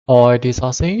Hi, this is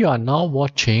AhSing. You are now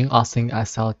watching AhSing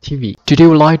SL TV. Today, we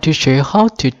would like to show you how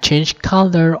to change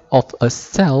color of a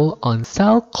cell on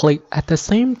cell click at the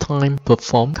same time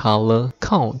perform color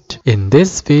count. In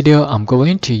this video, I'm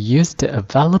going to use the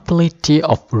availability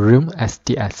of room as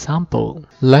the example.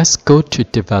 Let's go to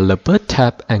Developer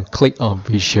tab and click on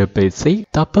Visual Basic.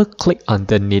 Double click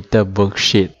underneath the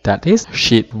worksheet, that is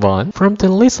Sheet 1. From the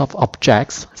list of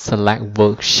objects, select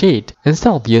Worksheet.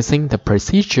 Instead of using the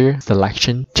procedure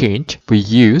selection change we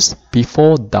use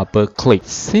before double click,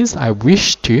 since I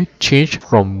wish to change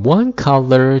from one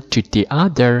color to the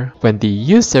other when the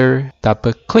user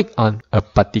double click on a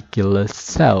particular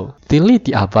cell. Delete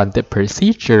the abundant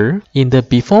procedure. In the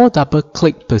before double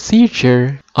click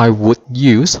procedure, I would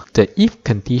use the if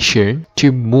condition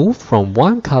to move from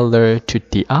one color to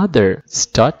the other.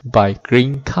 Start by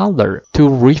green color. To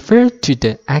refer to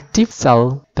the active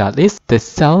cell, that is the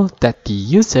cell that the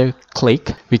user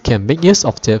click, we can make use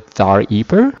of the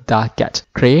variable target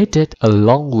created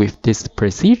along with this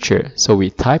procedure. So we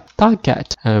type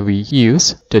target and we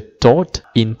use the dot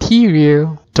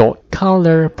interior dot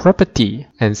color property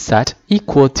and set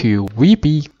equal to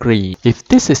VB green. If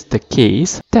this is the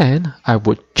case, then I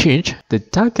would change the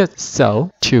target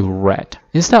cell to red.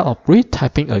 Instead of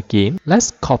retyping again,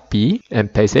 let's copy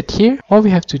and paste it here. All we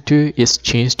have to do is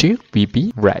change to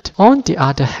VB red. On the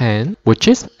other hand, which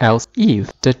is else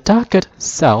if the target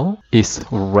cell is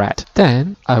red,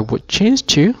 then I would change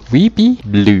to VB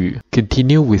blue.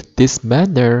 Continue with this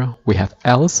manner. We have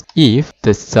else if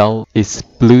the cell is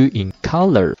blue in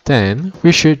color, then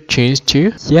we should change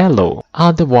to yellow.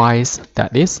 Otherwise,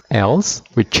 that is else,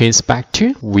 we change back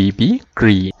to VB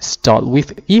green. Start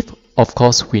with if. Of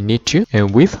course, we need to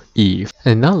end with if.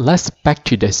 And now let's back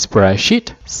to the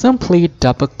spreadsheet. Simply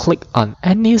double click on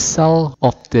any cell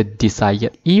of the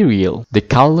desired area. The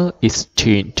color is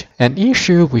changed. An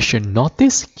issue we should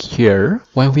notice here,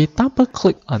 when we double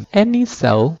click on any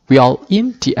cell, we are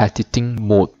in the editing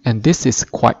mode, and this is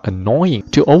quite annoying.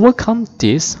 To overcome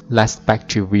this, let's back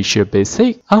to Visual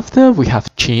Basic. After we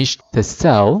have changed the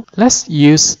cell, let's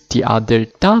use the other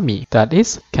dummy, that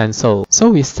is cancel.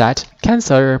 So we set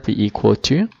cancel be equal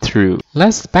to true.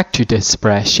 Let's back to the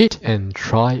spreadsheet and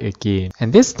try again.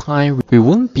 And this time we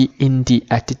won't be in the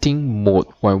editing mode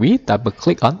when we double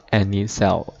click on any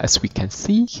cell, as we can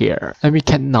see here. And we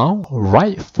can now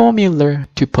write formula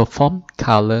to perform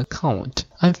color count.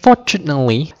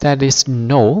 Unfortunately, there is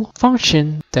no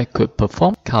function that could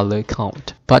perform color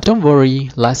count. But don't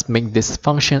worry, let's make this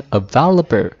function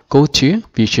available. Go to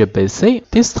Visual Basic.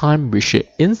 This time we should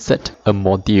insert a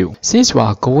module. Since we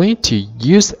are going to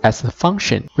use as a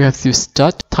function, we have to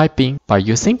start typing by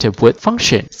using the word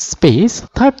function space.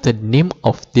 Type the name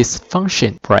of this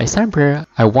function. For example,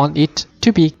 I want it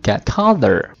to be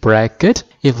getColor bracket.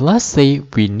 If let's say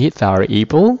we need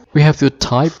variable, we have to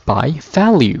type by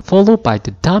value followed by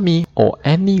the dummy or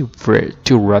any word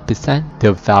to represent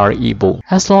the variable,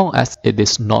 as long as it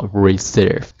is not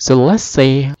reserved. So let's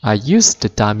say I use the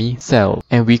dummy cell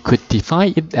and we could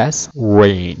define it as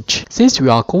range. Since we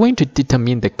are going to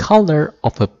determine the color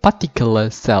of a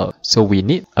particular cell, so we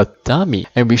need a dummy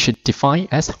and we should define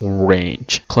as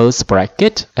range. Close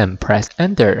bracket and press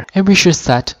enter. And we should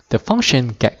set the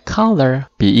function getColor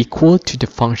be equal to the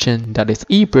function that is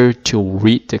able to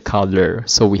read the color.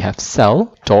 So we have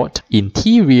cell dot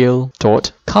interior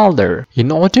dot color.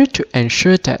 In order to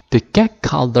ensure that the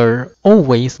getColor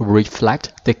always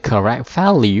reflect the correct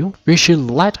value, we should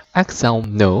let Excel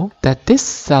know that this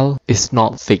cell is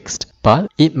not fixed,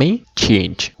 but it may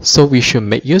change. So we should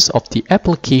make use of the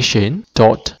application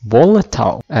dot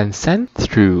volatile and send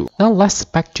through. Now let's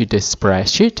back to the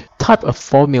spreadsheet. Type a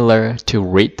formula to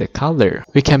read the color.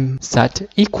 We can set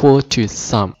equal to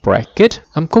sum bracket.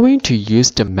 I'm going to use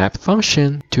the map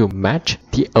function to match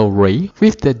the array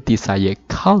with the desired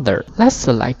color. Let's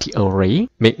select the array,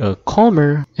 make a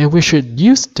comma, and we should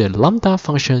use the lambda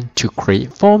function to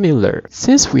create formula.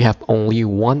 Since we have only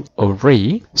one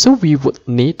array, so we would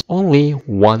need only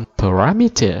one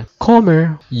parameter.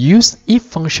 Comma, use if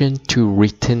function to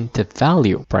return the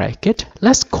value bracket.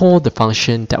 Let's call the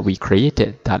function that we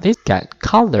created, that is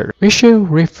getColor. We should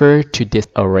refer to this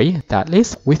array, that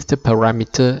is with the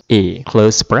parameter a.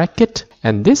 Close bracket.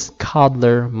 And this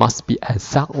color must be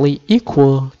exactly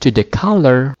equal to the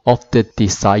color of the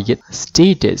desired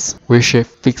status. We should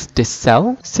fix this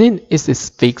cell since it is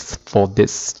fixed for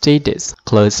this status.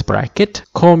 Close bracket,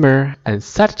 comma, and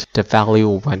set the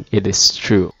value when it is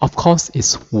true. Of course,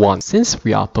 it's 1 since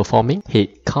we are performing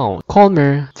head count.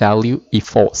 Comma, value is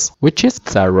false, which is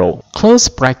 0. Close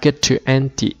bracket to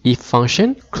end the if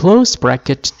function. Close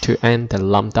bracket to end the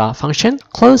lambda function.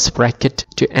 Close bracket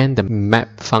to end the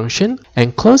map function.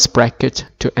 and close bracket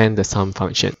to end the sum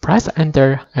function. Press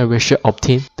enter and we should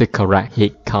obtain the correct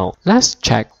head count. Let's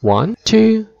check 1,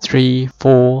 2, 3,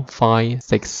 4, 5,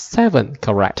 6, 7.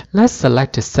 Correct. Let's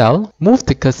select the cell, move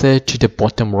the cursor to the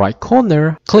bottom right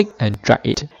corner, click and drag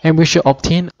it, and we should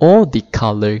obtain all the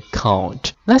color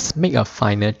count. Let's make a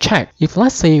final check. If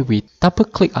let's say we double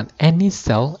click on any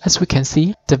cell, as we can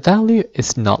see, the value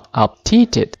is not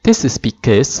updated. This is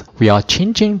because we are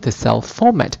changing the cell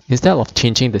format instead of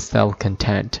changing the cell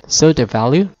content. So the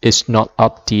value is not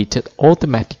updated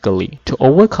automatically. To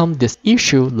overcome this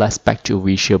issue, let's back to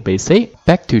Visual Basic,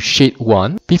 back to sheet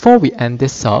 1. Before we end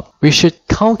this up, we should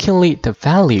calculate the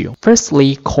value.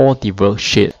 Firstly, call the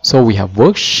worksheet. So we have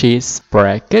worksheets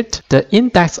bracket, the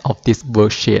index of this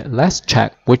worksheet. Let's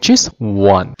check, which is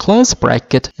 1. Close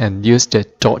bracket and use the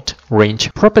dot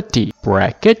range property.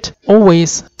 Bracket,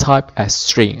 always type as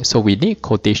string, so we need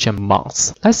quotation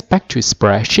marks. Let's back to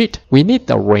spreadsheet. We need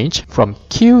the range from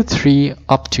Q3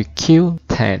 up to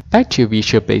Q10. Back to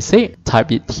Visual Basic,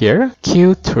 type it here,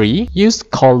 Q3, use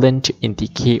colon to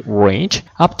indicate range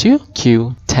up to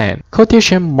Q10.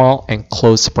 Quotation mark and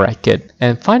close bracket.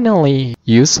 And finally,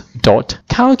 use dot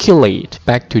calculate.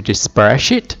 Back to the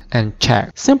spreadsheet and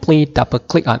check. Simply double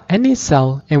click on any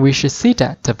cell and we should see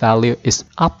that the value is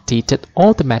updated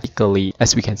automatically,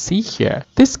 as we can see here.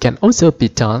 This can also be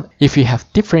done if you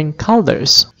have different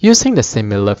colors. Using the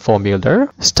similar formula,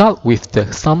 start with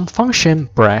the sum function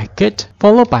bracket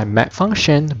followed by map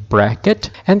function bracket,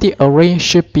 and the array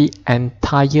should be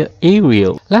entire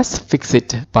area. Let's fix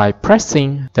it by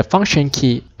pressing the function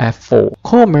key F4,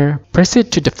 comma,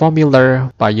 proceed to the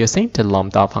formula by using the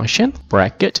lambda function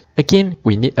bracket. Again,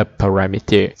 we need a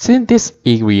parameter. Since this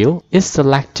area is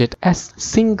selected as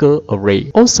single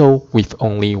array, also with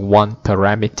only one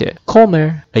parameter,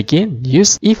 comma, again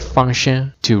use if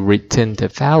function to return the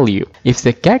value. If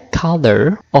the get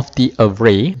color of the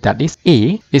array, that is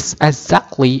A, is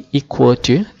exactly equal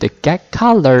to the get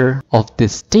color of the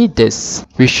status,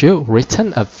 we should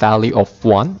return a value of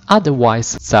 1,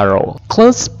 otherwise 0.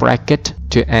 Close bracket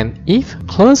to end if,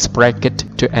 close bracket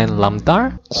to end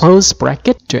lambda, close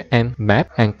bracket to end map,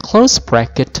 and close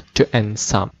bracket to end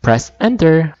sum. Press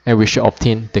enter and we should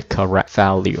obtain the correct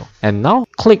value. And now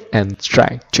click and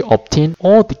drag to obtain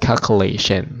all the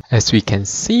calculation, as we can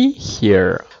see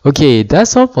here. Okay,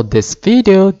 that's all for this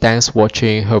video. Thanks for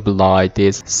watching. Hope you like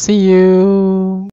this. See you.